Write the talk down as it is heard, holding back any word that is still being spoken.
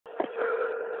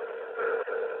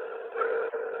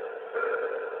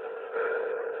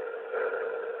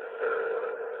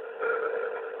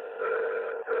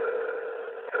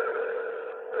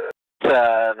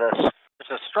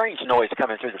there's a strange noise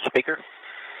coming through the speaker,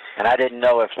 and I didn't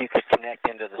know if you could connect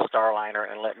into the Starliner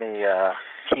and let me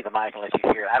key the mic and let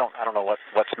you hear it. I don't know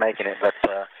what's making it, but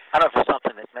I don't know if it's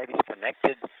something that maybe is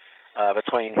connected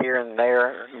between here and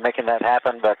there, making that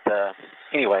happen. But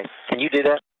anyway, can you do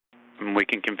that? We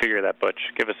can configure that, Butch.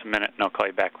 Give us a minute, and I'll call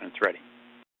you back when it's ready.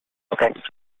 Okay.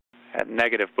 At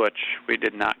negative, Butch, we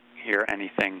did not hear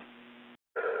anything.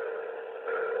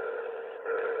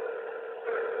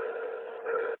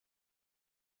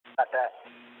 Not that.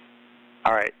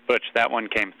 All right, Butch, that one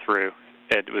came through.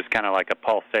 It was kind of like a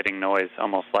pulsating noise,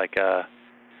 almost like a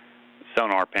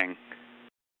sonar ping.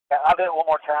 Yeah, I'll do it one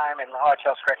more time, and I'll let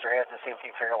y'all scratch your heads and see if you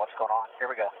can figure out what's going on. Here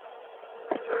we go.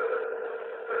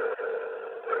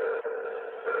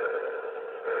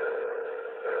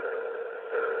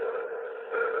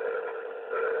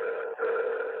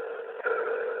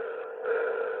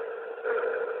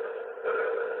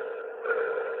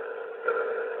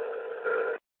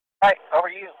 All right, over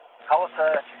to you. Call us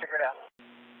if you figure it out.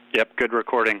 Yep, good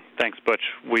recording. Thanks, Butch.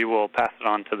 We will pass it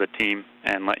on to the team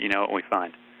and let you know what we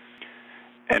find.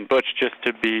 And Butch, just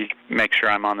to make sure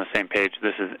I'm on the same page,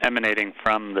 this is emanating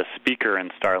from the speaker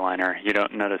in Starliner. You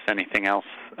don't notice anything else,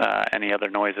 any other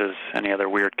noises, any other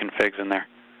weird configs in there?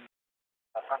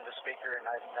 From the speaker, and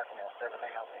nothing else.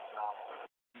 Everything else is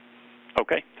normal.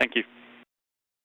 Okay, thank you.